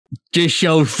This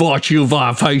shows what you've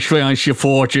Patreon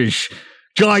supporters.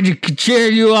 Trying to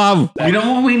continue on. You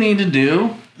know what we need to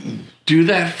do? Do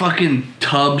that fucking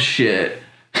tub shit.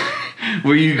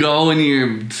 Where you go in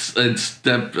your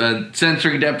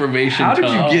sensory deprivation How did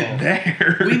tub. you get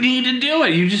there? We need to do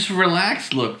it. You just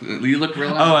relax. You look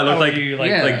relaxed. Oh, I look like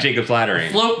yeah. Jacob's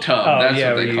laddering. Float tub. That's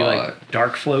what they call it.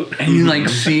 Dark float. And you like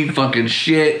see fucking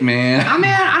shit, man. Oh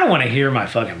man, I don't want to hear my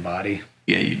fucking body.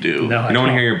 Yeah, you do. No, You don't want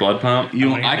to hear your blood pump?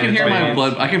 I can hear my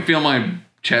blood. I can feel my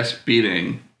chest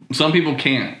beating. Some people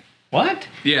can't. What?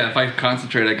 Yeah, if I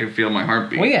concentrate, I can feel my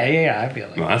heartbeat. Well, yeah, I feel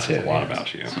like Well, that says a lot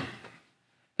about you.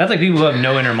 That's like people who have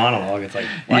no inner monologue. It's like,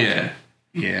 what?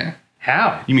 Yeah.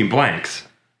 How? You mean blanks?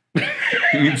 You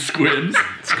mean squibs?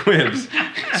 Squibs.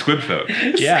 Squib folk.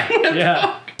 Yeah,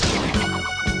 yeah.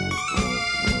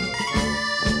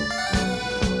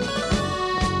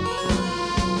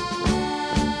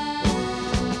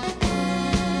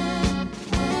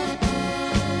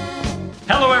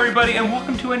 Hello, everybody, and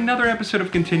welcome to another episode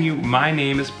of Continue. My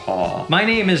name is Paul. My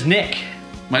name is Nick.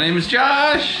 My name is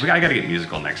Josh. I gotta get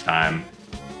musical next time.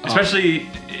 Especially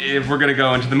if we're gonna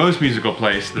go into the most musical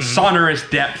place, the sonorous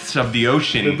depths of the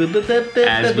ocean,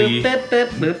 as we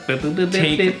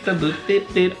take...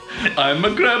 I'm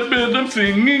a crab and I'm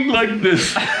singing like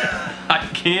this. I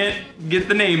can't get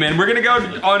the name in. We're gonna go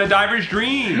on a diver's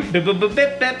dream.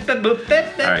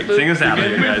 Alright, sing us out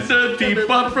here, guys. With the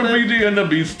teapot from Beauty and the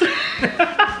Beast.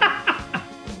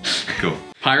 Cool.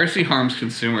 Piracy harms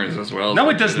consumers as well as No,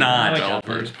 it does not.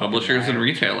 developers, publishers, and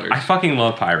retailers. I fucking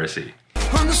love piracy.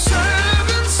 On the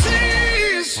seven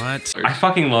seas. What? I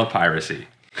fucking love piracy.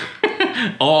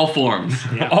 All forms.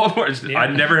 All forms. Yeah.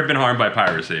 I've never been harmed by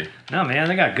piracy. No, man,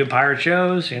 they got good pirate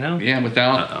shows, you know? Yeah,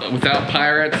 without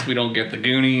pirates, we don't get the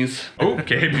Goonies.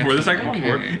 Okay, before the Second World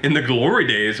War, in the glory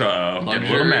days of the little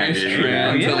Luxurious magazine.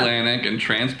 transatlantic and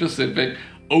trans-Pacific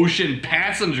ocean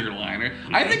passenger liner.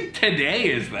 I think today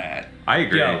is that. I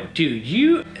agree. Yo, dude,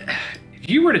 if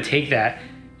you were to take that,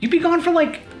 you'd be gone for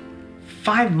like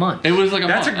 5 months. It was like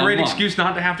That's a great month. excuse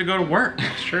not to have to go to work.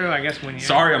 It's true, I guess when you...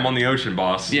 Sorry, I'm on the ocean,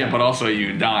 boss. Yeah, but also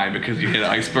you die because you hit an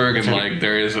iceberg and like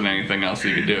there isn't anything else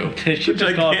you could do. It should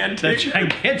just call it the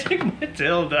Gigantic. gigantic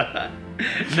Matilda.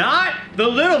 Not the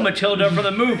little Matilda from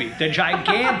the movie. The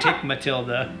gigantic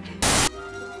Matilda.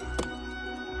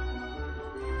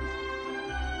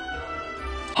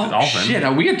 Oh dolphin. shit,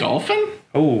 are we a dolphin?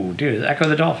 Oh, dude, Echo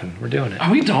the Dolphin. We're doing it.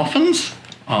 Are we dolphins?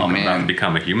 Oh I'm about to man.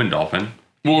 become a human dolphin.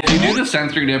 Well, if you do the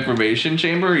sensory deprivation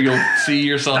chamber, you'll see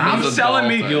yourself Stop as a selling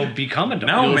me. dolphin. You'll become a dolphin.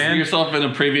 No, You'll man. see yourself in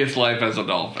a previous life as a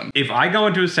dolphin. If I go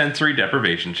into a sensory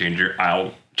deprivation changes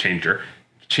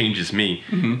me,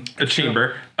 a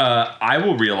chamber, I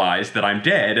will realize that I'm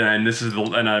dead,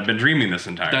 and I've been dreaming this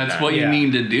entire time. That's what you Yeah.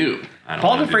 need to do. I don't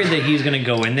Paul's wanna do afraid that he's gonna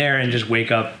go in there and just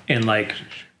wake up in like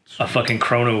a fucking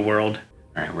chrono world.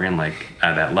 All right, we're in like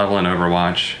that level in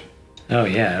Overwatch. Oh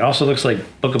yeah, it also looks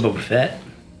like Book of Boba Fett.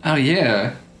 Oh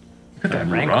yeah. Look at that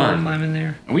Rancor run. climbing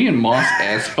there. Are we in Mos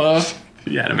Espa?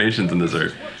 The animations in this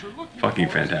are fucking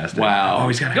fantastic. Wow. Oh,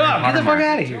 he's got a Go, Harry get the Potter fuck mark.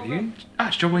 out of here, dude. Ah,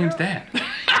 it's Joe Williams' dad.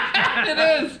 It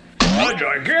is. A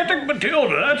gigantic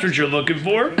Matilda, that's what you're looking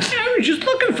for. I was just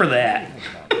looking for that.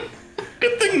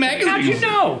 Good thing magazines. How'd you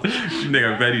know? Nick,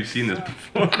 I bet you've seen this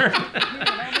before.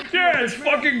 Yeah, it's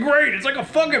fucking great. It's like a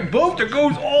fucking boat that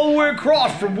goes all the way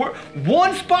across from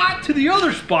one spot to the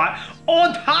other spot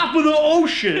on top of the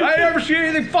ocean. I ain't never seen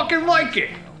anything fucking like it.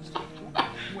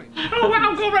 Oh,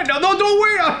 I'll go right now. No, don't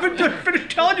wait. I haven't finished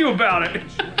telling you about it.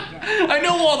 I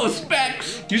know all the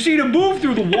specs. You see, to move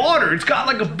through the water, it's got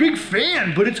like a big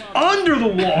fan, but it's under the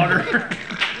water.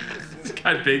 He's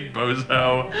got big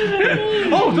bozo.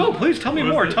 Oh, no, please tell me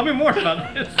more. Tell me more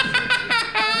about this.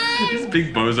 This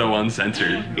big bozo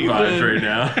uncensored vibes right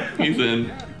now. He's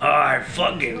in. I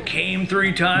fucking came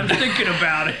 3 times thinking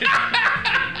about it.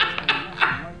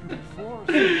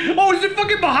 Oh, is it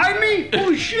fucking behind me?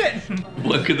 Holy shit.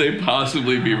 What could they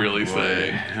possibly be really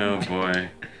saying? Oh boy.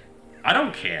 I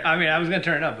don't care. I mean, I was gonna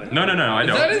turn it up, but... No, I Is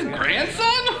don't. that his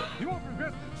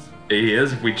grandson? He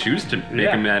is if we choose to make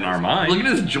Yeah. him in our mind. Look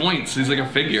at his joints. He's like a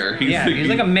figure. Yeah, he's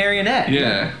like a marionette.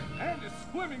 Yeah.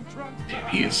 Damn,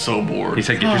 he is so bored. He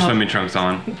said, "Get your swimming trunks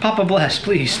on." Papa bless,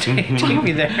 please take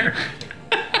me there.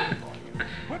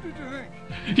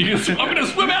 I'm gonna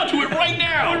swim out to it right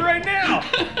now. Right now.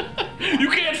 You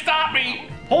can't stop me.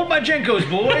 Hold my Jenkos,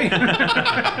 boy.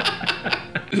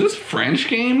 Is this French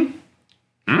game?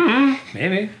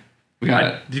 Maybe. We got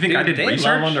it. Do you think I did They research?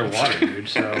 love underwater, dude,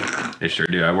 so... They sure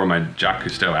do. I wore my Jacques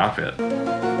Cousteau outfit.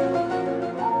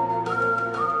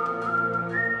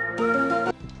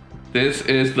 This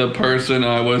is the person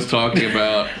I was talking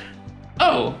about.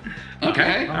 Oh,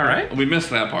 Okay. All right. We missed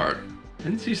that part.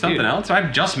 Didn't see something else.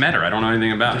 I've just met her. I don't know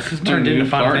anything about This her. is my Turned new into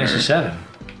Final partner. Fantasy 7.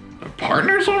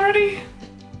 Partners already?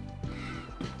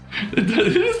 It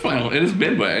is Final. It is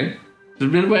Midway. Does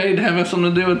Midway have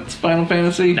something to do with Final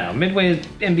Fantasy? No, Midway is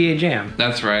NBA Jam.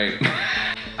 That's right.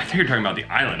 I thought you were talking about the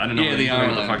island. I didn't know Yeah, the what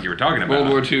the island. fuck you were talking about. World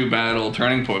War II battle,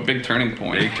 turning point, big turning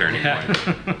point. Big turning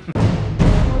point.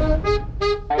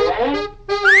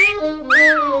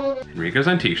 Enrico's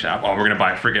Antique Shop. Oh, we're gonna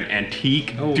buy a freaking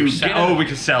antique. Oh, Dude, sell. get We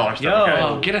can sell our stuff. Yo. Okay.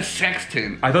 Oh, get a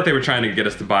sextant. I thought they were trying to get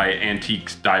us to buy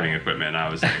antique diving equipment. I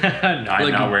was like, I'm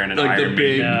not wearing an like Iron the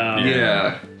big, Maiden.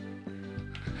 yeah.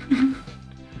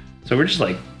 So we're just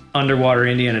like underwater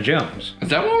Indiana Jones, Is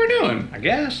that what we're doing? I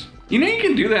guess. You know you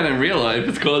can do that in real life.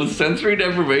 It's called a sensory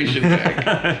deprivation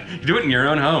tech. You do it in your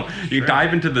own home. You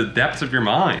dive into the depths of your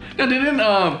mind. Now, didn't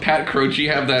Pat Croce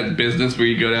have that business where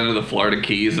you go down to the Florida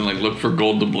Keys and like look for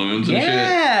gold doubloons and shit?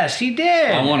 Yes, he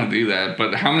did. I want to do that,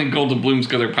 but how many gold doubloons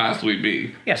could there possibly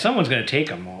be? Yeah, someone's gonna take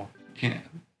them all. Yeah.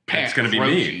 Pat It's gonna be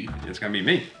Croce. me. It's gonna be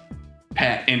me.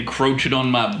 Pat encroaching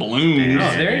on my balloons.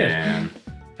 Oh, there it is. Man.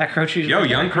 That Croce's Yo,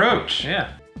 young Croach.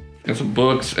 Yeah. Got some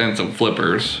books and some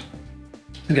flippers.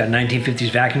 We got a 1950s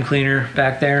vacuum cleaner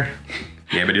back there.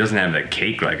 Yeah, but he doesn't have that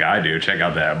cake like I do. Check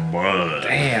out that bud.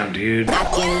 Damn, dude. I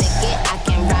can lick it, I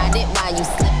can ride it while you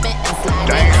slipping and sliding.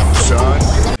 Damn,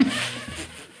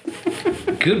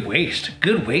 son. Good waist.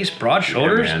 Good waist, broad Yeah,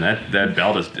 shoulders. man, that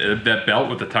belt is that belt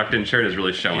with the tucked in shirt is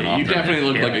really showing off. You definitely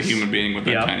look like a Yes. human being with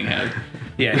that Yep. tiny head.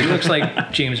 Yeah, he looks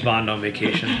like James Bond on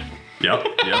vacation. Yep.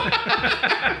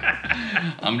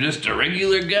 I'm just a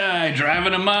regular guy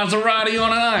driving a Maserati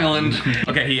on an island.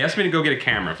 Okay, he asked me to go get a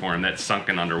camera for him that's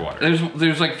sunken underwater.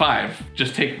 There's like 5.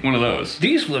 Just take one of those.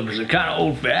 These flippers are kind of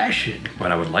old-fashioned.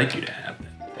 But I would like you to have them.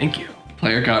 Thank you.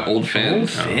 Player got old Old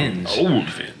fins. fins. Old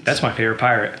fins. That's my favorite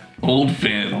pirate. Old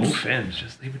fins. Old fins.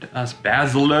 Just leave it to us.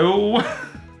 Basilio.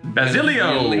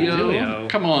 Basilio.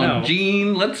 Come on, No.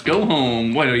 Gene, let's go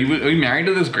home. What, are you married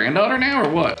to this granddaughter now or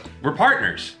what? We're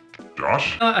partners.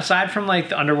 Josh? Aside from like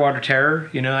the underwater terror,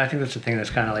 you know, I think that's the thing that's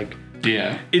kind of like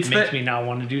Yeah. It's makes that me not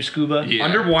want to do scuba. Yeah.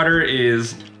 underwater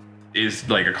is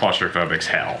like a claustrophobic's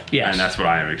hell. Yes. And that's what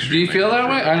I am Do extremely. you feel that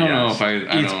way? I don't know Yes. if I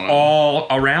It's don't know. all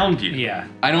around you. Yeah.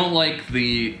 I don't like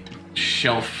the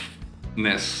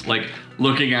shelfness, like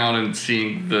looking out and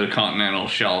seeing the continental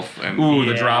shelf and Ooh,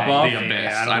 the Yeah, drop off. the yeah,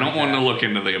 abyss. I I don't don't like want that. to look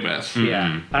into the abyss.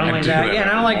 Yeah. I don't I like do that. that Yeah, and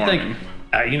I don't every like morning.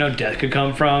 you know, death could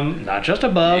come from not just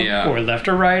above Yeah. or left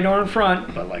or right or in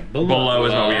front, but like below. Below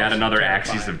is where we add Below. another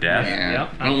axis of death. Yeah. Yep.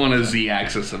 I don't want a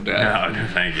Z-axis of death. No,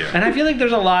 thank you. And I feel like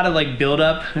there's a lot of like build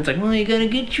up. It's like, well, you gotta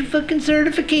get your fucking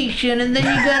certification, and then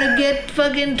you gotta get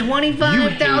fucking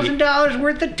 $25,000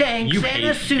 worth of tanks you and a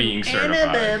hate suit being and a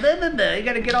certified. blah, blah, blah, blah. You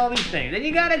gotta get all these things. Then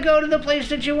you gotta go to the place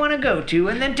that you want to go to,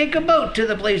 and then take a boat to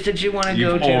the place that you want to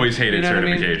go You've to. always hated You know what I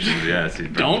mean? certifications. Yes.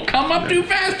 Don't come up too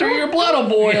fast or your blood will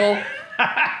boil.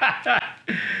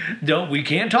 We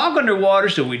can't talk underwater,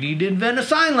 so we need to invent a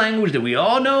sign language that we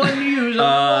all know and use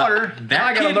underwater. that Now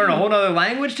I gotta kid- learn a whole other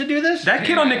language to do this? That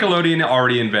kid on Nickelodeon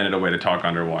already invented a way to talk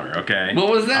underwater, okay? What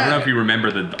was I that? don't know if you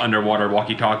remember the underwater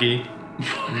walkie-talkie.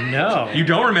 No. You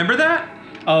don't remember that?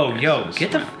 Oh, yo,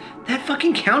 get the... That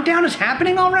fucking countdown is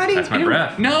happening already? That's my Ew.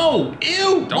 breath. No!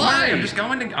 Ew! Don't why? worry, I'm just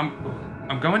going to...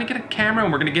 I'm going to get a camera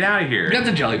and we're going to get out of here. Get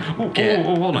the jelly. Oh, Get.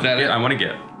 hold Is on. that it? I want to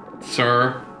get.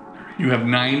 Sir, you have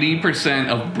 90%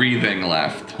 of breathing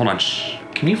left. Hold on. Shh.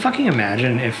 Can you fucking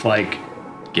imagine if, like...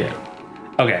 Get.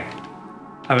 Okay.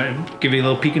 I'm gonna give you a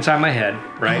little peek inside my head,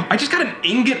 right? I just got an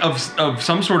ingot of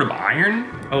some sort of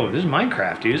iron. Oh, this is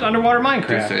Minecraft, dude. It's underwater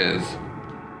Minecraft. This is.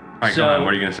 All right, So- go on.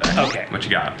 What are you going to say? Okay. What you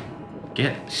got?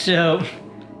 Get. So,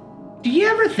 do you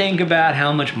ever think about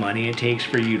how much money it takes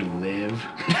for you to live?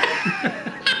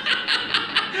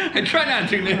 I try not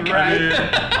to, Nick.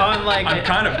 Right? On like I'm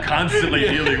kind of constantly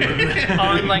dealing with it.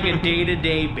 on like a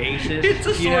day-to-day basis. It's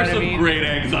a you know source what I of mean? great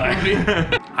anxiety.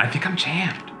 I think I'm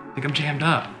jammed. I think I'm jammed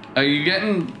up. Are you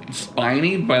getting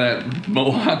spiny by that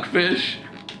mohawk fish?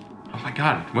 Oh my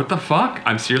god. What the fuck?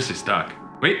 I'm seriously stuck.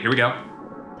 Wait, here we go.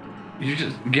 You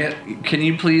just get. Can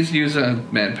you please use a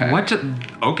med pack? What?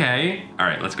 Okay. All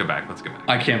right, let's go back. Let's go back.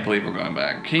 I can't believe we're going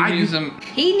back. Can you use them?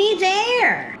 He needs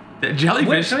air. The Wait,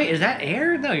 jellyfish. so wait, is that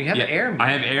air? No, you have Yeah, air.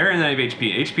 I have air and then I have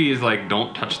HP. HP is like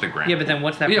don't touch the ground. Yeah, but then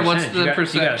what's that Yeah, what's percentage? the you got,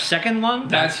 percent? You got a second lung?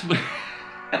 That's.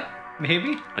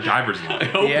 Maybe? a diver's I lung.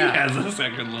 hope Yeah. he has a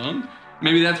second lung.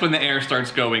 Maybe that's when the air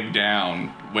starts going down.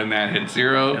 When that hits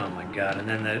 0. Oh my god, and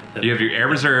then the You have your air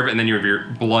reserve and then you have your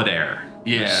blood air.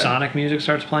 Yeah. Sonic music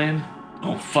starts playing.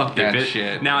 Oh fuck that If it-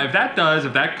 shit. Now, if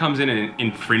that comes in and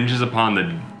infringes upon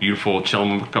the beautiful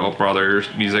Chillum Brothers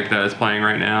music that is playing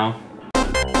right now,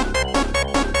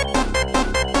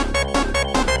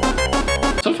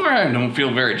 swear I don't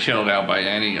feel very chilled out by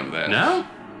any of this. No?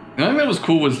 The only thing that was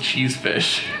cool was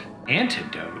cheesefish.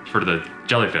 Antidote. For the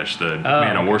jellyfish, the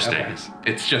Man of War stings.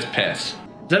 It's just piss.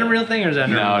 Is that a real thing or is that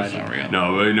No, not it's not real.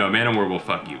 No, Man of War will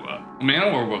fuck you up. Man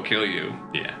of War will kill you.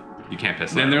 Yeah. You can't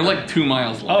piss And they're like 2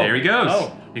 miles long. There he goes.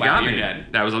 Oh. He Wow, got you're me. dead.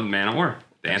 That was a Man of War.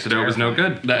 The antidote was no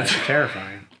good. That's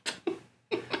Terrifying.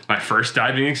 My first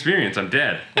diving experience. I'm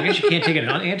dead. I guess you can't take an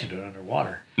antidote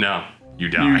underwater. No. You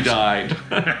died. you died.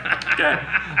 Okay.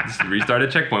 Just restart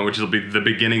a checkpoint, which will be the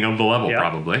beginning of the level, Yep.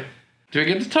 probably. Do I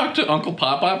get to talk to Uncle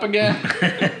Pop again?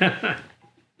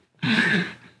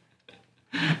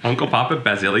 Uncle Papa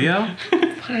Basilio?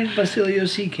 Find Basilio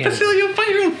sea camera. Basilio, find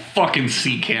your own fucking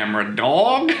sea camera,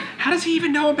 dog. How does he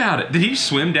even know about it? Did he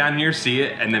swim down here, see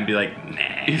it, and then be like,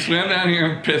 nah? He swam down here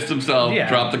and pissed himself, Yeah.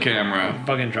 dropped the camera.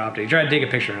 Fucking dropped it. He tried to take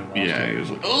a picture and lost Yeah, it. he was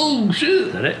like, oh shit.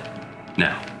 Is that it?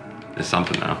 No. There's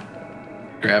something, though.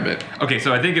 Grab it. Okay,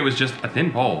 so I think it was just a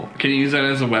thin pole. Can you use that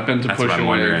as a weapon to That's push what I'm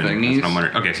away wondering. That's thingies? what I'm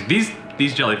wondering. Okay, so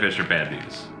these jellyfish are bad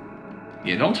news.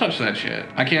 Yeah, don't touch that shit.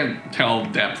 I can't tell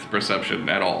depth perception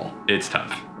at all. It's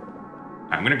tough.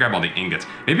 I'm gonna grab all the ingots.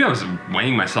 Maybe I was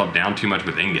weighing myself down too much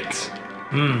with ingots.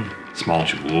 Small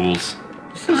jewels.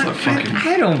 This is a fucking...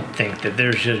 I don't think that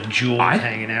there's just jewels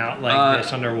hanging out like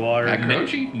this underwater.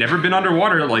 Kochi? Never been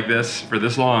underwater like this for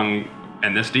this long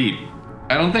and this deep.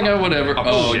 I don't think I would ever...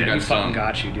 Oh, shit. you He got fucking some.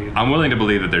 got you, dude. I'm willing to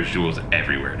believe that there's jewels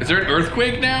everywhere. Is there an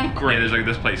earthquake now? Great. Yeah, there's like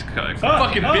this place.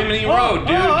 Fucking Bimini Road, dude.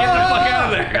 Get the fuck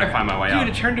out of I gotta there. find my way Dude, out.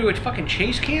 it turned to a fucking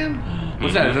chase cam?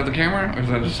 What's that? Is that the camera? Or is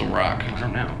that just a rock? I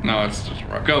don't know. No, it's just a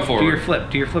rock. Go Do your forward. flip.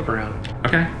 Do your flip around.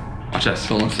 Okay, watch this.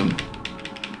 So listen.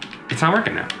 It's not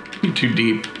working now. Too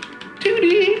deep. Too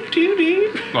deep. Too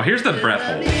deep. Well, here's the breath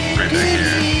hole right back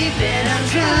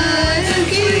here.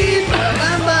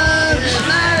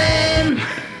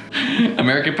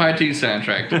 American Pie 2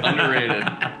 soundtrack.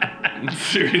 Underrated.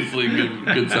 Seriously, good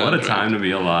soundtrack. What a time to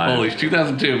be alive. Holy,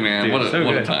 2002, man. Dude, what a so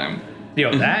what a good. time. Yo,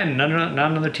 that and not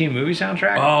another teen movie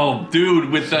soundtrack? Oh, dude,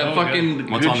 with that So fucking good.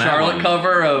 What's Good on that Charlotte one?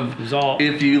 cover of It was all,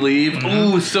 If You Leave.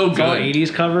 Ooh, so it's all good.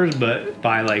 80s covers, but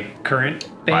by like current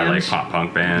By like bands. pop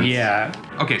punk bands. Yeah.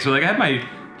 Okay, so like I had my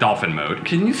dolphin mode.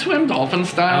 Can you swim dolphin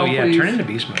style, Oh, yeah. please? Turn into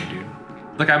beast mode, dude.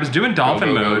 Like I was doing dolphin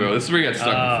Go, go, mode. go. This is where you got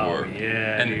stuck Oh, before.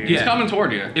 yeah, And dude. He's yeah. coming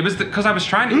toward you. It was because I was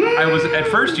trying to. I was at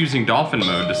first using dolphin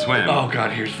mode to swim. Oh,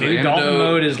 God, here's the Maybe dolphin antidote.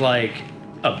 mode is like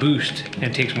a boost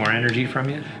and takes more energy from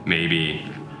you. Maybe.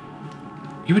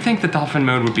 You would think the dolphin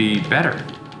mode would be better.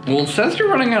 Well, it says you're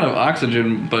running out of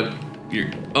oxygen, but you're...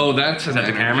 Oh, that's Is that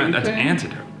the camera? That's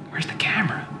antidote. Where's the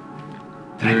camera?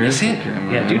 Did I miss it?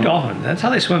 Yeah, do dolphin. That's how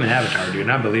they swim in Avatar, dude.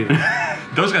 And I believe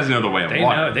it. Those guys know the way of They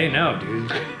water. know. They know,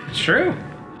 dude. It's true.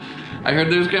 I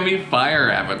heard there's gonna be fire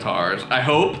avatars. I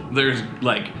hope there's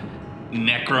like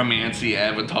necromancy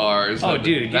avatars. Oh,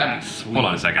 dude, yeah. That'd be sweet. Hold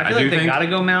on a second. I I, feel do like they think. gotta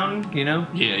go mountain, you know?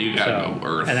 Yeah, you gotta go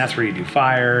earth. And that's where you do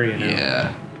fire, you know?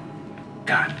 Yeah.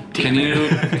 God Can you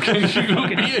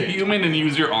be a human and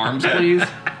use your arms, please?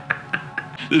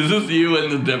 This is you in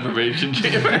the deprivation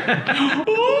chamber.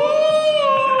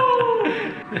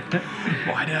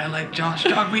 Why did I let Josh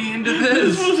talk me into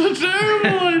This this? was a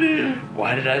terrible idea.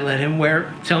 Why did I let him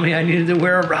tell me I needed to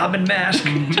wear a Robin mask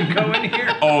to go in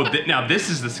here? Oh, now this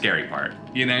is the scary part.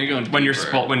 You know, you're going When you're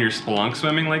deeper. when you're spelunk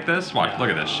swimming like this, watch. Look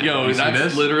at this shit. Yo, You see that's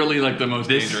this? literally like the most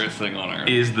This dangerous thing on earth.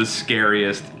 Is the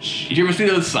scariest shit. Did you ever see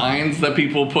those signs that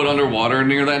people put underwater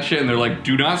near that shit? And they're like,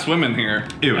 "Do not swim in here."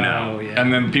 Ew, Oh, no. yeah.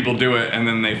 And then people do it, and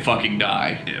then they fucking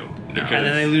die. Ew. Because- And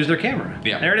then they lose their camera.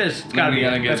 Yeah. There it is. It's Then gotta you be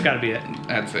gotta it. get- That's gotta be it.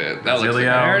 That's it. That looks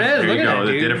Basilio. There it is. There Look you at go. that,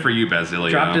 They did dude. it for you, Basilio.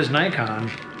 Dropped his Nikon.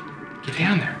 Get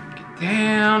down there. Get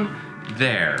down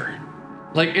there.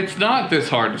 like it's not this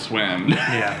hard to swim.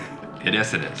 Yeah.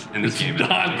 Yes, it is. In this It's game.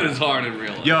 not this hard in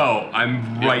real life. Yo,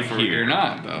 I'm Yeah, right for- here. You're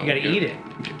not though. You gotta eat it.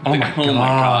 Oh my Oh my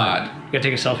God. god. You gotta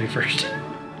take a selfie first.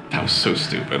 That was so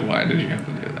stupid. Why did you have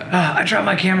to do that? I dropped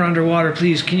my camera underwater.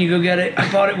 Please, can you go get it? I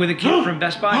bought it with a kit from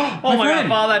Best Buy. Oh my god, friend.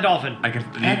 follow that dolphin. I can.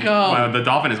 Echo. Well, the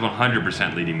dolphin is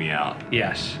 100% leading me out.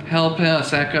 Yes. Help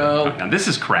us, Echo. Now this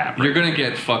is crap. You're gonna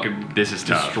get fucking This is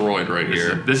tough. destroyed right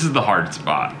here. This is the hard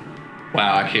spot.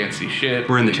 Wow, I can't see shit.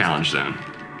 We're in the challenge zone.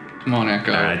 Come on,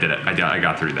 Echo. All right, I did it. I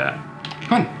got through that.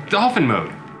 Come on, dolphin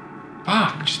mode.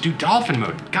 Fuck, just do dolphin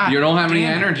mode. God. You don't have any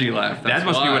damn it. energy left. That That's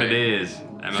must be why. what it is.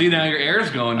 That must See, be- now your air's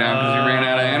going down because you ran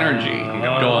out of energy. Going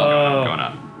Go up, up. going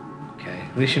up. Okay.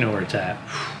 At least you know where it's at.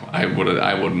 I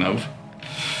wouldn't have.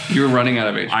 You were running out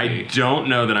of HP. I don't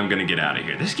know that I'm gonna get out of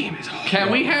here. This game is hard.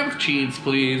 Can we have cheats,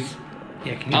 please?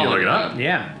 Yeah, can Can you you look it up?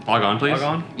 Yeah. Log on, please.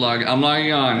 Log on. I'm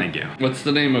logging on. Thank you. What's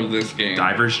the name of this game?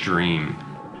 Diver's Dream.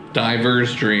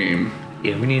 Diver's Dream.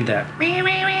 Yeah, we need that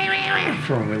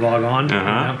for when we log on.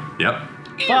 Uh huh.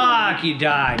 Yep. Fuck, you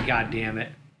died. God damn it.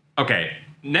 Okay,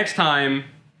 next time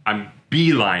I'm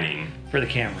beelining For the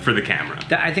camera. for the camera,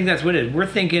 I think that's what it is. We're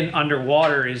thinking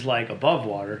underwater is like above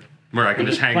water. where I can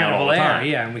just hang out all Plantable the air, time.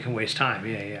 yeah, and we can waste time.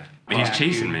 Yeah. But he's Fuck,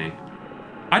 chasing dude. me.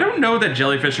 I don't know that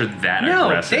jellyfish are that No,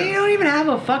 aggressive. they don't even have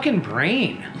a fucking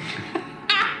brain.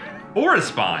 Or a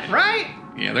spine. Right?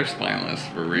 Yeah, they're spineless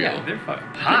for real. Yeah, they're fucking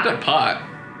Picked hot. up pot.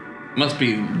 Must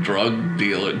be drug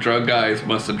dealer. Drug guys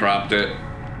must have dropped it.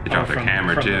 They dropped their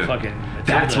camera from too. The fucking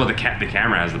That's what Matilda. the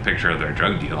camera has the picture of their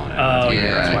drug deal on it. Oh, Yeah,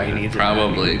 yeah, that's why he needs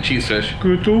probably cheese fish.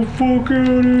 Get the fuck out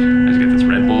of here. Let's get this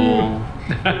Red Bull.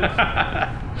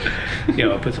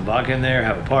 Yo, put some vodka in there,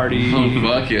 have a party. Oh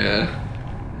fuck yeah!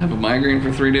 Have a migraine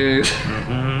for 3 days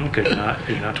Because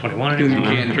you're not 21 because you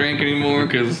anymore. can't drink anymore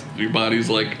because your body's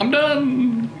like, I'm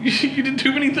done. You did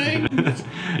too many things.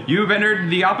 You've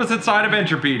entered the opposite side of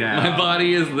entropy now. My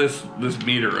body is this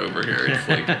meter over here. It's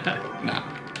like, nah.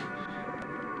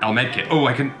 I'll medkit. Oh,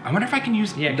 I wonder if I can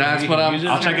use. Yeah, That's you what can I'm. use it.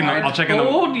 I'll check in the- I'll check in the-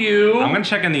 Told you. I'm gonna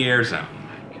check in the air zone.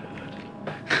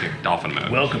 Here, dolphin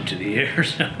mode. Welcome to the air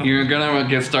zone. You're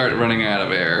gonna start running out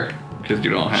of air because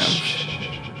you don't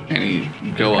have any.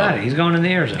 Go Got up. it. He's going in the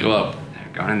air zone. Go up.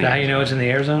 Going in Is the that how air you know zone. it's in the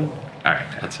air zone? All right,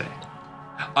 let's see.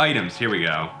 Items. Here we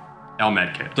go. L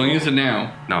medkit. Don't use it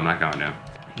now. No, I'm not going now.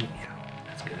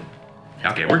 That's good.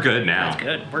 Okay, we're good now. That's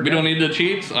good. We're We good. don't need the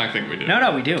cheats. I think we do.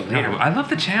 No, we do. No, I love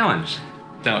the challenge.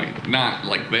 No, not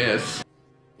like this.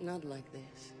 Not like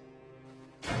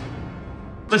this.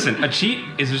 Listen, a cheat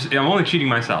is just, I'm only cheating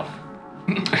myself.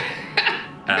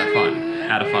 Out of fun.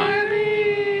 Out of fun.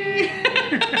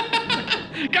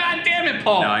 God damn it,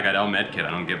 Paul. Now I got L medkit.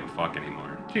 I don't give a fuck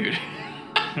anymore. Dude.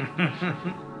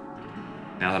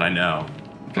 Now that I know.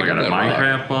 Pick I got up a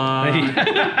that rock. Minecraft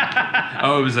block.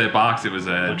 Oh, it was a box. It was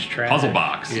a Bunch of trash. puzzle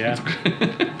box. Yeah.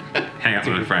 Hang out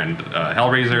with a friend.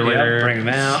 Hellraiser later. Yep, bring him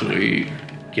out. Sweet.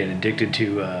 Get addicted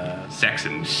to Sex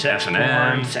and sex S&M.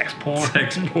 porn. Sex porn.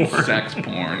 Sex porn. Sex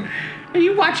porn. Are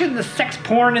you watching the sex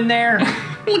porn in there?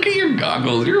 Look at your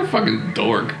goggles. You're a fucking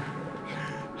dork.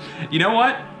 You know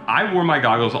what? I wore my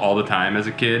goggles all the time as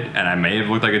a kid, and I may have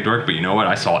looked like a dork, but you know what?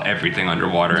 I saw everything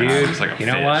underwater, and I Dude, was like a you fish.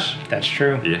 know what? That's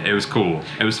true. Yeah, it was cool.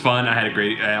 It was fun.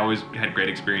 I always had great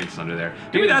experiences under there.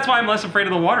 Maybe that's why I'm less afraid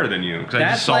of the water than you, because I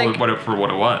That's just saw like- it for what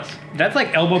it was. That's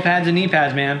like elbow pads and knee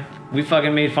pads, man. We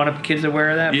fucking made fun of kids that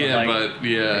wear that. Yeah, but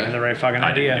yeah. they have the right fucking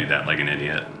I idea. didn't do that like an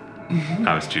idiot.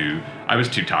 I was too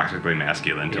toxically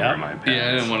masculine to Yep. wear my pants. Yeah,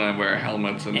 I didn't want to wear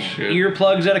helmets and shit.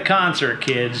 Earplugs at a concert,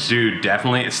 kids. Dude,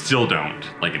 definitely, still don't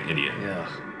like an idiot. Ugh,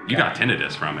 You got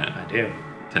tinnitus from it. I do.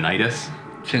 Tinnitus.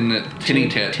 Tinny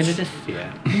tits. Tinnitus?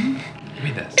 Yeah. Give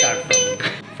me this. Got it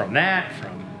from that,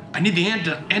 from... I need the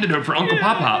antidote for Uncle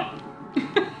Pop Pop.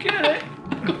 Get it.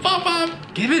 Pop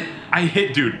up. Give it. I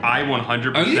hit, dude. I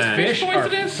 100%. Are these fish Fish are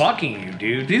poisonous? fucking you,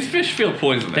 dude. These fish feel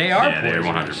poisonous. They are Yeah, they're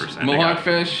poisonous. 100%. They Mohawk got-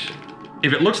 fish.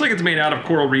 If it looks like it's made out of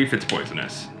coral reef, it's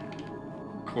poisonous.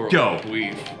 Coral Yo.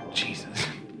 reef. Jesus.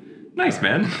 Nice,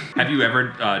 man. Have you ever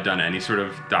done any sort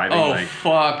of diving? Oh like,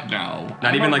 fuck no.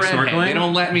 Not even, a like, redhead. snorkeling? They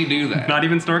don't let me do that. not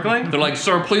even snorkeling? They're like,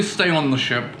 sir, please stay on the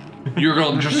ship. You're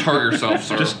gonna just hurt yourself,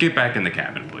 sir. Just get back in the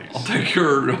cabin, please. I'll take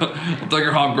your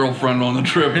hot girlfriend on the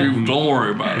trip. You don't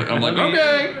worry about it. I'm like,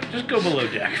 okay. Just go below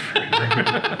deck.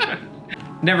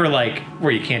 Never like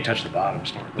where you can't touch the bottom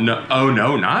snorkel. No. Oh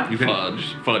no, not you couldn't.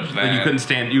 Fudge that. You couldn't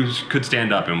stand. You could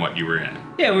stand up in what you were in.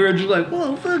 Yeah, we were just like,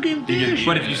 whoa, fucking fish.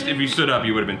 But if you stood up,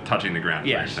 you would have been touching the ground.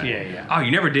 is what Yes, you're saying. yeah, yeah. Oh,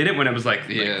 you never did it when it was like,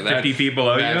 Yeah, 50 feet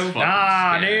below that's you. fucking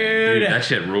Ah, scary. Dude, that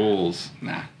shit rules.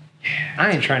 Nah.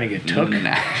 I ain't trying to get took.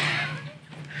 Nah.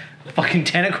 Fucking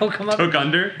tentacle come up. Took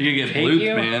under. You get Take blooped,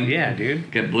 you? man. Yeah,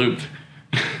 dude. Get blooped.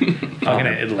 Fucking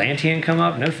Atlantean come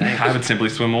up? No thanks. I would simply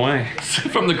swim away.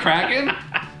 From the Kraken?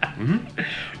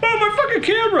 Oh, my fucking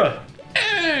camera!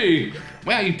 Hey!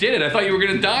 Wow, you did it. I thought you were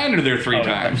gonna die under there 3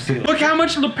 times. Look how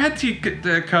much Le Petit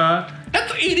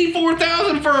That's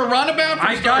 84,000 for a runabout from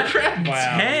I Star got Trek.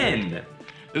 Wow. 10.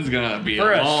 This is gonna be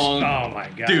For a a long. oh my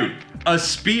god. Dude, a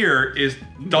spear is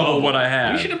double what I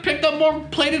have. You should have picked up more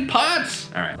plated pots.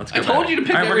 All right, let's go. I told back. you to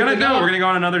pick All right, we're gonna everything go. up. We're gonna go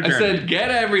on another I journey. said, get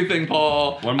everything,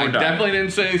 Paul. One more I dive. definitely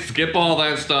didn't say skip all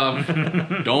that stuff.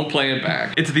 Don't play it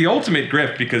back. It's the ultimate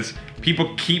grift because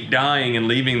people keep dying and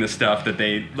leaving the stuff that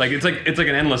they like. It's like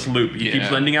an endless loop. He keeps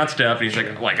Yeah. lending out stuff, and he's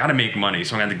like, "Well, I gotta make money,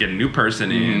 so I'm gonna get a new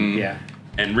person in, Yeah.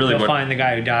 and really They'll what find the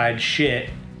guy who died shit.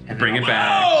 And bring then it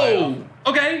back." Oh!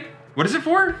 Okay, what is it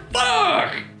for?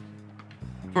 Fuck!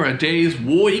 For a day's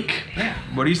week.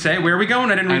 What do you say? Where are we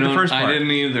going? I didn't read the first part. I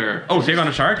didn't either. Oh, take on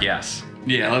a shark? Yes.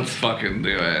 Yeah, let's fucking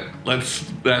do it.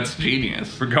 That's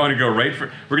genius. We're going to go right for.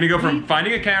 We're gonna go from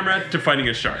finding a camera to finding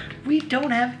a shark. We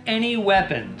don't have any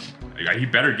weapons. He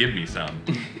better give me some.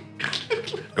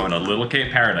 Going to Little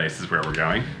Cape Paradise is where we're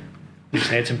going. You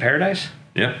say it's in paradise?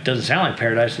 Yep. Doesn't sound like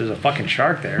paradise. There's a fucking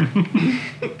shark there.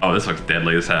 Oh, this looks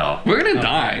deadly as hell. We're gonna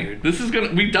die.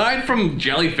 We died from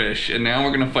jellyfish, and now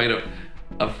we're gonna fight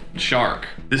a shark.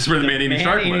 This is where the man-eating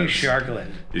shark Man-eating lives. shark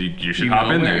lives. You should You hop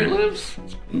know in where there. he lives?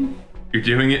 You're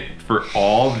doing it for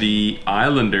all the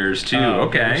islanders too. Oh,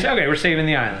 Okay. Okay, we're saving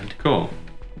the island. Cool.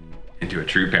 Into a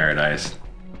true paradise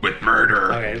with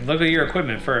murder. Okay, look at your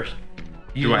equipment first.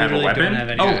 You Do I have a literally don't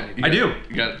weapon? have any- Oh, I do.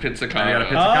 You got pizzicato. I got a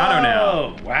pizzicato now.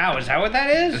 Oh, wow. Is that what that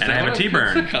is? And I have a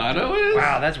T-burn. Pizzicato is?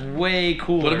 Wow, that's way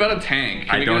cooler. What about a tank?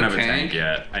 Can I we don't get have a tank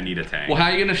yet. I need a tank. Well, how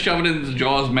are you gonna shove it in the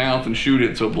jaw's mouth and shoot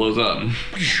it so it blows up?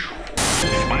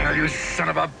 Smile, you son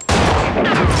of a...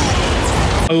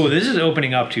 Oh, this is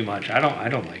opening up too much. I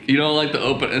don't like it. You don't like the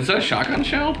open? Is that a shotgun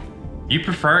shell? You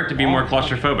prefer it to be more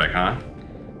claustrophobic, huh?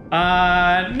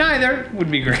 Neither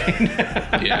would be great.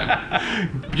 Yeah.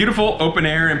 Beautiful open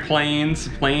air and plains,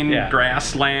 plain Yeah.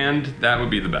 grassland. That would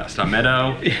be the best. A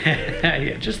meadow.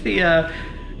 Yeah, just the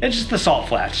it's just the salt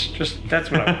flats. Just that's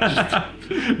what I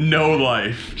want. No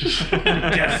life.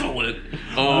 Desolate.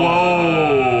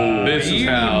 Whoa. This is You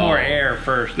how. need more air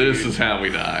first. This is how we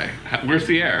die. Where's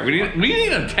the air? We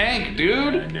need a tank,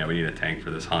 dude. Yeah, we need a tank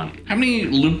for this hunt. How many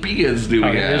lupias do we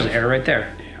Okay, there's have? air right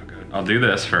there. Yeah, good. I'll do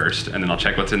this first, and then I'll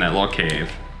check what's in that little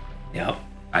cave. Yep.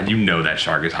 And you know that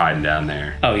shark is hiding down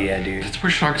there. Oh yeah, dude. That's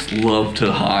where sharks love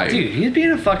to hide. Dude, he's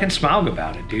being a fucking smaug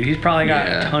about it, dude. He's probably got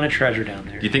Yeah. a ton of treasure down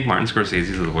there. Do you think Martin Scorsese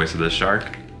is the voice of this shark?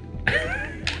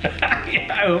 Yeah,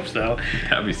 I hope so.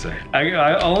 That'd be sick.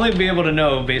 I'll only be able to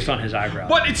know based on his eyebrows.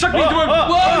 What? It sucked me into a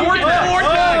Whoa, vortex!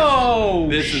 Oh,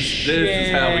 This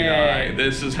is how we die.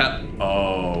 This is how.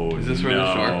 Oh, Is this where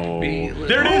the shark be?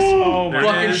 There it is! Oh, There it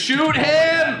Fucking is. shoot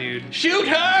him! dude. Shoot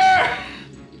her!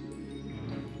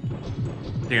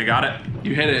 Think I got it?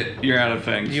 You hit it. You're out of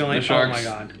things. You only- the sharks. oh my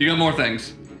God. You got more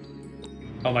things.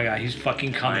 Oh my god, he's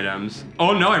fucking coming. Items.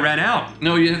 Oh no, I ran out.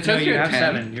 No, it No, says you had have 10.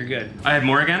 7. You're good. I have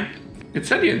more again? It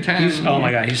said you had 10. Oh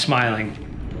my god, he's smiling.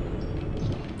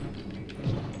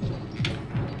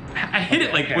 I hit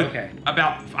it like Okay, with okay.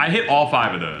 I hit all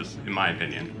 5 of those, in my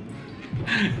opinion.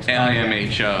 IMHO.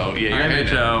 Yeah, you're hitting it.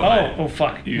 IMHO. Oh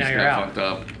fuck. You now just you're got out. fucked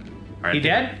up. All right, He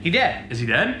dead? He dead. Is he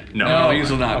dead? No. No,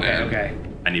 he's not Okay, dead. okay.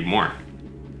 I need more.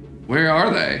 Where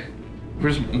are they?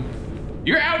 Where's?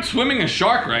 You're out swimming a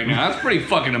shark right now. That's pretty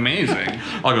fucking amazing.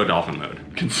 I'll go dolphin mode.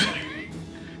 Considering.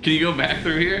 Can you go back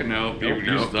through here? No, you're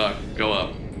nope. stuck. Go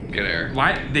up. Get air.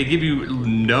 Why? They give you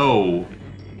no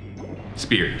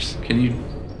spears. Can you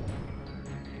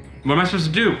What am I supposed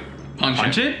to do?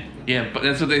 punch it? Yeah, but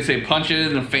that's what they say. Punch it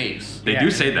in the face. They Yeah, do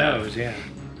he say that. knows, yeah.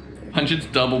 Punch its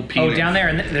double penis. Oh, down there,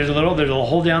 and there's a little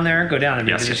hole down there. Go down and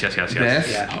Yes, just, yes, yes, yes, yes.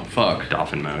 This? Yeah. Oh fuck.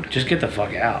 Dolphin mode. Just get the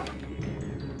fuck out.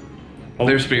 Oh,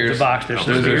 There's spears. The box. There's Oh,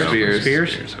 some those are spears.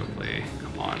 spears. Spears, hopefully.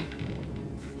 Come on.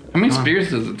 How many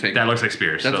spears does it take? That looks like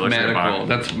spears. That's so it looks like a medical. box.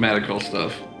 That's medical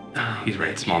stuff. He's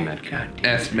right. Small med kit.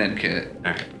 S med kit.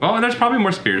 Alright. Well, there's probably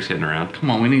more spears hidden around.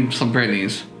 Come on, we need some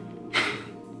Britneys.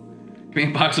 Give me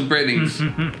a box of Britneys.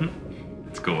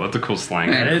 It's cool. That's a cool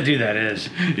slang. Man. That is.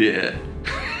 Yeah.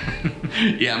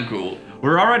 Yeah, I'm cool.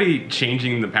 We're already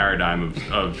changing the paradigm of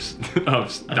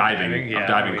diving, yeah, of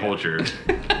diving oh, yeah. culture.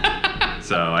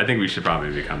 So I think we should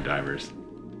probably become divers.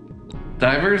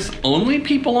 Divers, only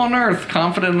people on Earth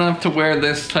confident enough to wear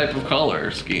this type of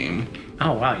color scheme.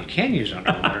 Oh wow, you can use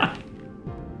underwater.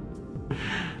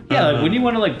 Yeah, like, wouldn't you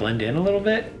want to like blend in a little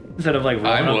bit instead of like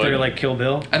rolling up would. there like Kill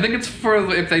Bill? I think it's for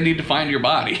if they need to find your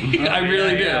body. I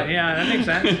really do. Yeah, that makes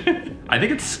sense. I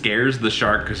think it scares the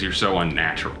shark because you're so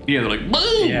unnatural. Yeah, they're like,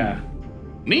 boom! Yeah.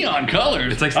 Neon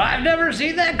colors. It's like I've never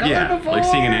seen that color before. like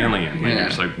seeing an alien. When Yeah. you're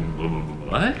just like,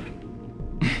 what?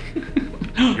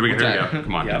 Here we go.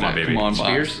 Come on, Yeah, come on, baby. Come on,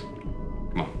 Spears. Box.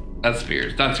 Come on. That's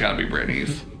Spears. That's gotta be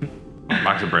Britney's.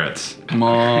 Box of Brits. Come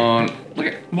on. Look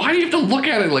at. Why do you have to look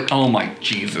at it like, oh my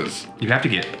Jesus? You have to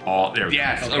get all there.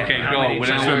 Yes. Okay, Okay, how go. many-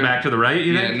 Should I swim back to the right?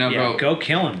 You Yeah, think? no, Yeah, go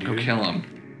kill him, dude. Go kill him.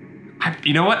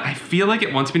 You know what? I feel like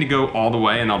it wants me to go all the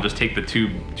way, and I'll just take the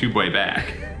tube way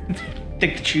back.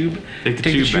 Take the tube. Take the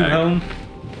tube back. home.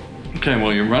 Okay,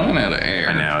 well you're running out of air.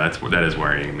 I know that is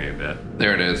worrying me a bit.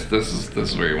 There it is. This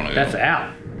is where you want to go. That's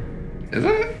out. Is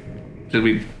it? Did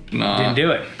we? Nah. Didn't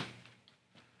do it.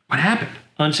 What happened?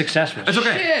 Unsuccessful. It's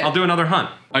okay. Shit. I'll do another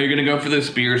hunt. Are you gonna go for the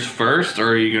spears first, or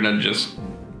are you gonna just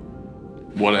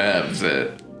whatevs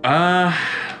it? How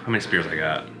many spears I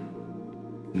got?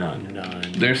 None.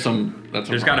 None. There's some. That's.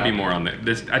 There's got to be more on there.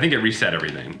 This I think it reset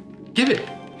everything. Give it.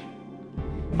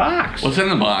 Box. What's in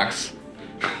the box?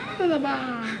 Got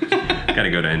to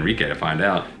go to Enrique to find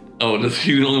out. Oh, is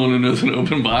he the only one who knows how to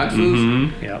open boxes?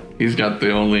 Mm-hmm. Yep. He's got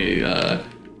the only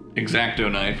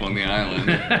X-Acto knife on the island.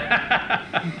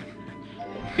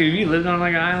 Dude, if you lived on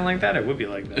like an island like that, it would be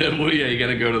like that. Well, yeah, you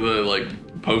gotta go to the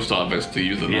post office to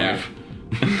use a knife.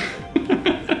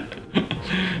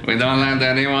 We don't let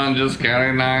anyone just carry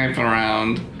a knife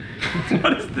around.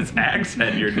 What is this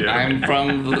accent you're doing? I'm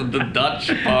from the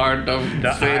Dutch part of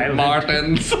The St. island.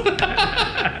 Martin's.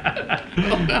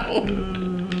 Oh no.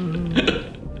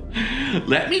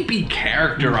 Let me be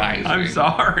characterizing. I'm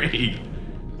sorry.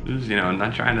 This is, I'm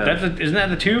not trying to. Isn't that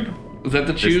the tube? Is that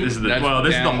the tube? This is the That's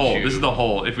this is the down hole. tube. This is the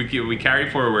hole. If we carry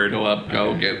forward, Go up,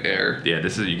 go get air. yeah,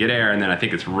 this is you get air, and then I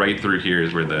think it's right through here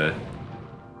is where the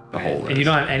hole is. And you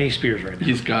don't have any spears right now.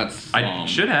 He's got some. I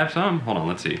should have some. Hold on,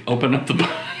 let's see. Open up the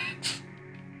box.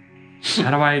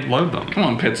 How do I load them? Come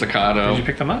on, Pizzicato. Did you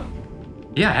pick them up?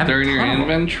 Yeah, I have They're a in your ton of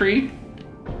them. inventory.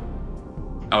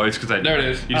 Oh, it's because There it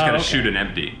is. You just gotta okay. shoot an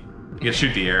empty. You gotta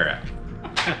shoot the air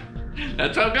out.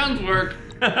 That's how guns work.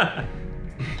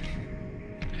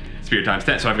 Spear times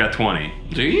 10, so I've got 20.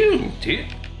 Do you? Dude.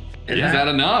 Is that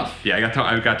enough? Yeah,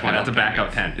 I've got 20. I That's a don't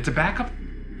backup think 10. It's a backup.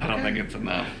 I don't think it's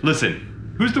enough.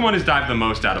 Listen, who's the one who's dived the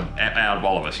most out of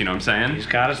all of us? You know what I'm He's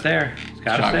saying? got us there. He's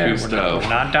got us Jacques there. Cousteau. We're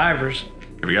not divers.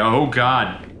 Here we go. Oh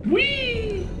God.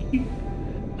 Whee!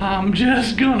 I'm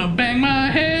just gonna bang my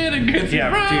head against Yeah,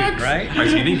 the rocks. dude, right? All right,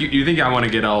 so you think I want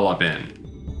to get all up in?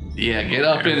 Yeah, get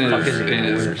up in Fuck his, is it? in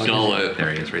his Where the fuck is gullet.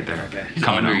 There he is, right there. Okay.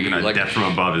 Coming up, Hungry, gonna like- death from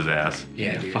above his ass.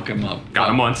 Yeah, dude. Fuck him up. Got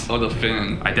him once. Oh, the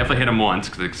fin. I definitely hit him once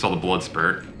because I saw the blood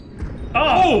spurt.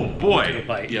 Oh, Oh boy. Take a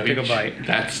bite. Yeah, Take a bite.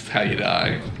 That's how you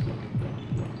die.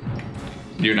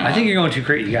 You're not. I think you're going too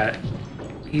crazy. You got to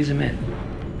ease him in.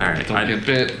 All right, Don't get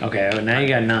bit. Okay, well, now you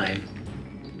got 9.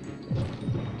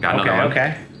 got another Okay, one.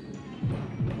 okay.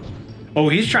 Oh,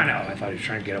 he's trying to. Oh, I thought he was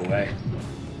trying to get away.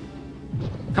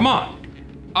 Come on.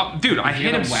 Oh, dude, I he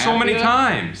hit him gonna so whap many ya?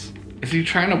 times. Is he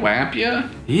trying to whap you?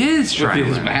 He is With trying.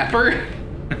 his to- mapper?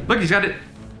 Look, he's got it.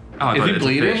 Oh, I Is thought he it's a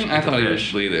bleeding? fish. I It's a thought he was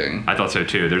fish. bleeding. I thought so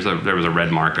too. There was a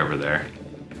red mark over there.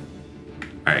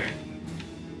 All right.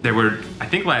 I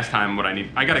think last time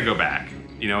I gotta go back.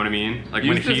 You know what I mean? Like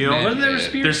when Use this heal. med Wasn't there a kit.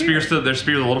 spear? There's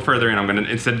spears a little further in. I'm gonna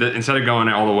instead of going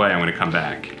all the way, I'm gonna come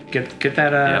back. Get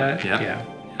that. Yep.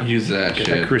 Yeah. Use that Get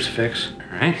shit. that crucifix.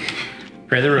 All right.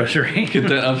 Pray the rosary. Get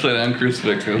that upside down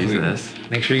crucifix. Use this.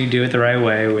 Make sure you do it the right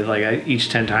way. With like each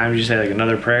 10 times, you say like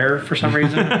another prayer for some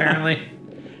reason. Apparently.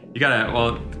 You gotta.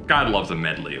 Well, God loves a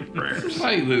medley of prayers. That's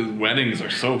why the weddings are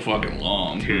so fucking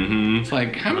long. Mhm. It's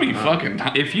like, how many fucking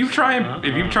times? If you try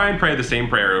and pray the same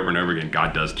prayer over and over again,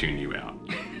 God does tune you out.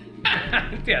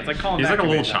 Yeah, it's like calling. He's back like a to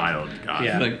little me. child. God.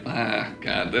 Yeah. Like,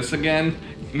 God, this again?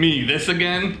 Me, this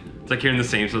again? It's like hearing the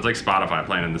same. So it's like Spotify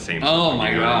playing in the same. Oh song, my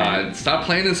you know what I god. mean? Stop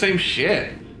playing the same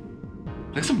shit.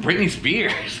 Like some Britney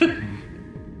Spears.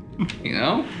 You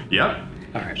know? Yep.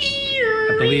 All right.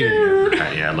 I believe in you. All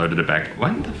right, yeah, I loaded it back.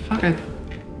 What the fuck?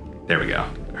 There we go.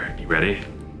 All right, you ready?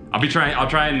 I'll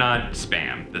try and not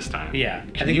spam this time. Yeah.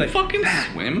 I Can think you like fucking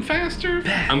swim faster?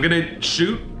 I'm gonna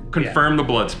shoot, confirm the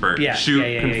blood spurt. yeah. Shoot,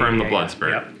 yeah, confirm the blood yeah.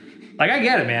 spurt. Yep. Like I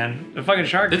get it, man. The fucking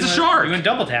shark. It's a you shark. You can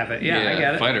double tap it. Yeah, I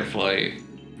get it. Fight or flight.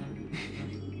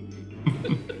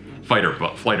 Flight or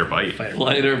bite. Fight or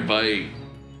Flight or bite.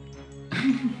 All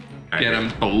right, Get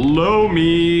him. Below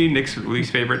me, Nick's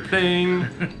least favorite thing.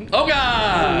 Oh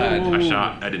god! I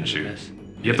shot. I didn't shoot. Miss.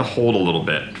 You have to hold a little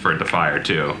bit for it to fire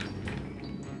too.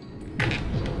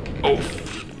 Oh,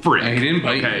 frick! He didn't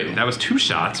bite Okay, you. that was 2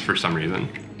 shots for some reason.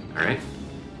 All right,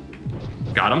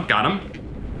 got him. Got him.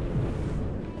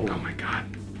 Oh my god.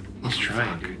 Let's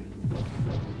try it.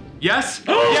 Yes.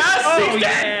 Yes. Oh He's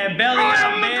dead. yeah, belly I up,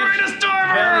 am the man. greatest Belly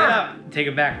diver. up. Take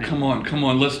it back now. Come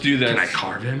on, let's do this. Can I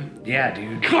carve him? Yeah,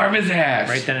 dude. Carve his ass.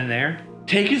 Right then and there.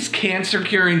 Take his cancer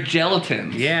curing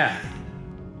gelatin. Yeah.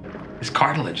 His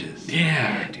cartilages.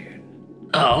 Yeah. Dude.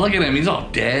 Oh, look at him. He's all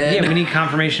dead. Yeah, we need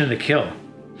confirmation of the kill.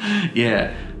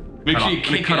 Yeah. Make Cut sure off- you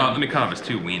let me kick cut him. off. Let me cut off his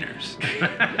 2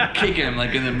 wieners. Kick him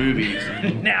like in the movies.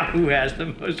 Now who has the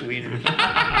most wieners?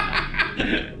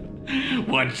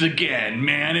 Once again,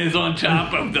 man is on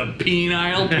top of the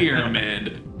penile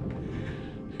pyramid.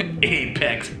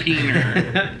 Apex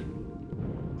peener.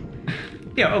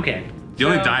 Yeah, okay. The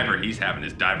only So- diver he's having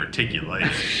is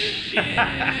diverticulitis.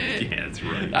 Yeah, that's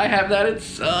right. I have that. It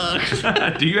sucks.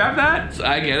 Do you have that?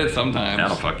 I get it sometimes.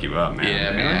 That'll fuck you up, man.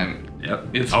 Yeah, man. Yep.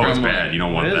 It's it's from, bad. like- You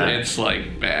don't want What is that. It's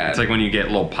like bad. It's like when you get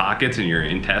little pockets in your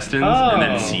intestines Oh. and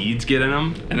then seeds get in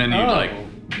them. and then you Oh. like,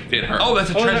 it hurts. Oh, that's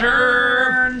a Oh, treasure.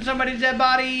 burn somebody's dead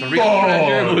body. The real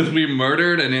treasure was we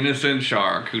murdered an innocent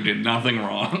shark who did nothing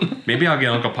wrong. Maybe I'll get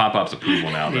Uncle Pop-Up's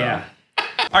approval now, though. Yeah.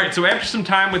 All right, so after some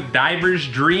time with Diver's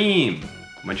Dream,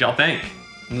 What'd y'all think?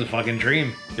 It was a fucking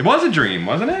dream. It was a dream,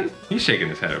 wasn't it? He's shaking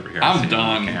his head over here. I'm seeing it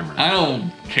on done. camera. I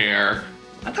don't care.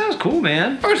 I thought it was cool,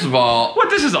 man. First of all, What?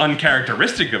 This is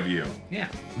uncharacteristic of you. Yeah.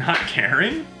 Not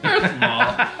caring? first of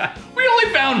all, we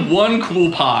only found one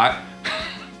cool pot.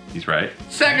 He's right.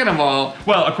 Second of all,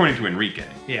 Well, according to Enrique.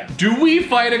 Yeah. do we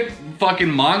fight a fucking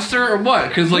monster or what?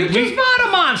 Because like We just fought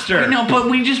a monster. no, but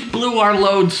we just blew our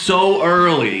load so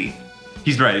early.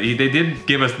 He's right. They did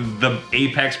give us the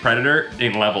apex predator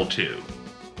in level 2.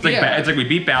 It's like, Yeah. it's like we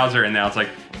beat Bowser, and now it's like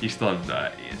you still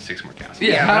have 6 more cows. Yeah,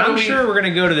 Yeah, how but do I'm we- sure we're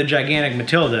gonna go to the gigantic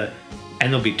Matilda,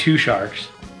 and there'll be 2 sharks.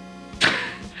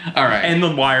 All right, And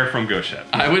the wire from Ghost Ship.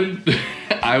 I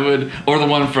would, or the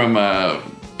one from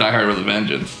Die Hard with a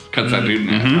Vengeance. Cuts that dude in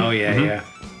half. Oh yeah, yeah.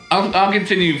 I'll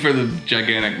continue for the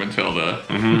gigantic Matilda.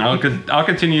 I'll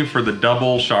continue for the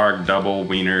double shark, double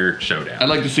wiener showdown. I'd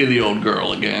like to see the old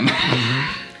girl again.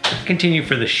 Continue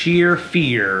for the sheer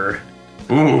fear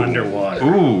Ooh. underwater.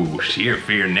 Ooh, sheer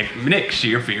fear, Nick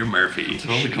sheer fear Murphy.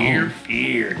 Sheer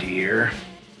fear, dear.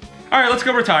 All right, let's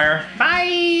go retire.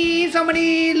 Bye. So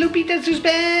many Lupitas to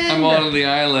spend. I'm on the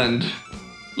island.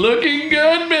 Looking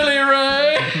good, Billy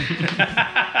Ray.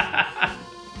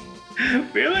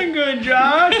 Feeling good,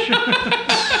 Josh.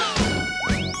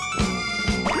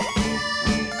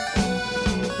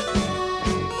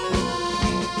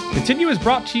 Continue is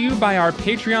brought to you by our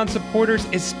Patreon supporters,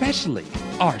 especially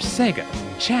our Sega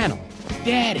Channel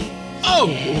Daddy. Oh!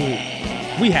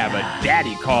 We have a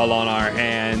daddy call on our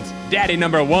hands. Daddy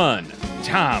number 1,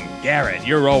 Tom Garrett.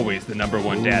 You're always the number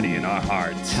 1 daddy in our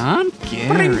hearts. Tom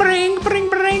Bring, Garrett.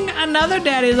 bring. Another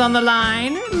daddy's on the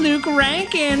line. Luke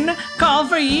Rankin, call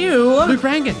for you. Luke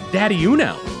Rankin, Daddy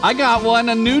Uno. I got one.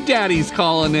 A new daddy's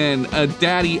calling in. A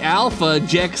Daddy Alpha,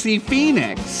 Jexy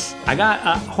Phoenix. I got,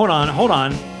 hold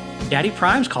on. Daddy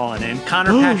Prime's calling in.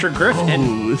 Connor Patrick Griffin.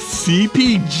 Oh,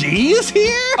 CPG is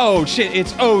here? Oh shit,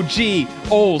 it's OG,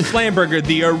 Old Slamburger,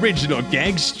 the original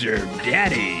gangster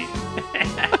daddy.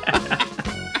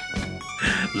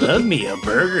 Love me a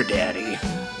burger, Daddy.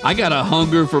 I got a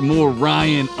hunger for more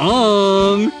Ryan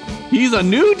Ung. He's a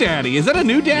new daddy. Is that a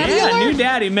new daddy? Yeah, alert? new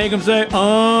daddy. Make him say,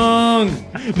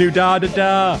 New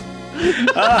da-da-da. There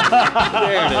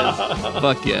it is.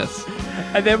 Fuck yes.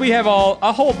 And then we have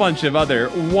a whole bunch of other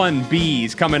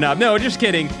 1Bs coming up. No, just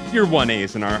kidding. You're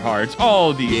 1As in our hearts.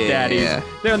 All these Yeah, daddies. yeah.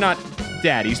 They're not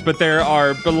daddies, but they're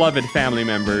our beloved family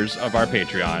members of our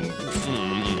Patreon.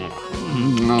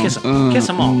 Kiss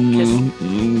them all. Kiss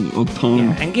 'em. Tom.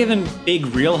 Yeah, and give him big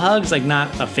real hugs, like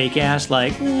not a fake ass,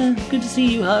 like, good to see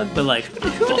you hug, but like,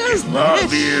 who does that?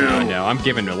 I know. I'm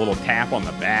giving a little tap on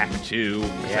the back too.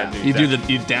 Yeah. You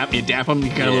dap him. You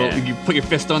kind of Yeah. you put your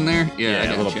fist on there. Yeah, I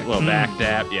a gotcha. little back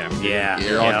tap. Yeah, Yeah.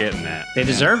 You're all Yeah. getting that. They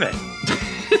deserve it.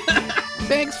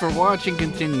 Thanks for watching.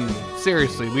 Continue.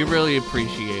 Seriously, we really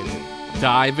appreciate it.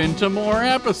 Dive into more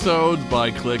episodes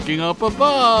by clicking up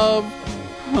above.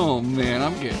 Oh man,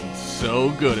 I'm getting so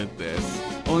good at this.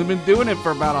 Only been doing it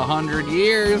for about 100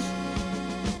 years.